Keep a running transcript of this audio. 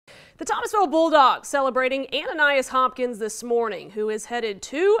The Thomasville Bulldogs celebrating Ananias Hopkins this morning, who is headed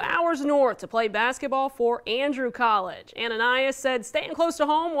 2 hours north to play basketball for Andrew College. Ananias said staying close to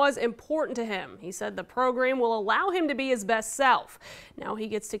home was important to him. He said the program will allow him to be his best self. Now he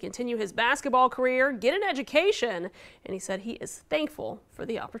gets to continue his basketball career, get an education, and he said he is thankful for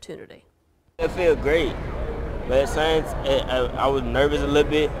the opportunity. It feels great, but at times I was nervous a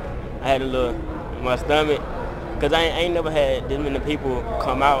little bit. I had a little in my stomach because I ain't never had this many people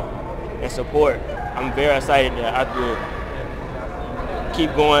come out and support. I'm very excited that I could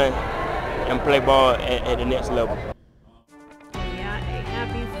keep going and play ball at the next level.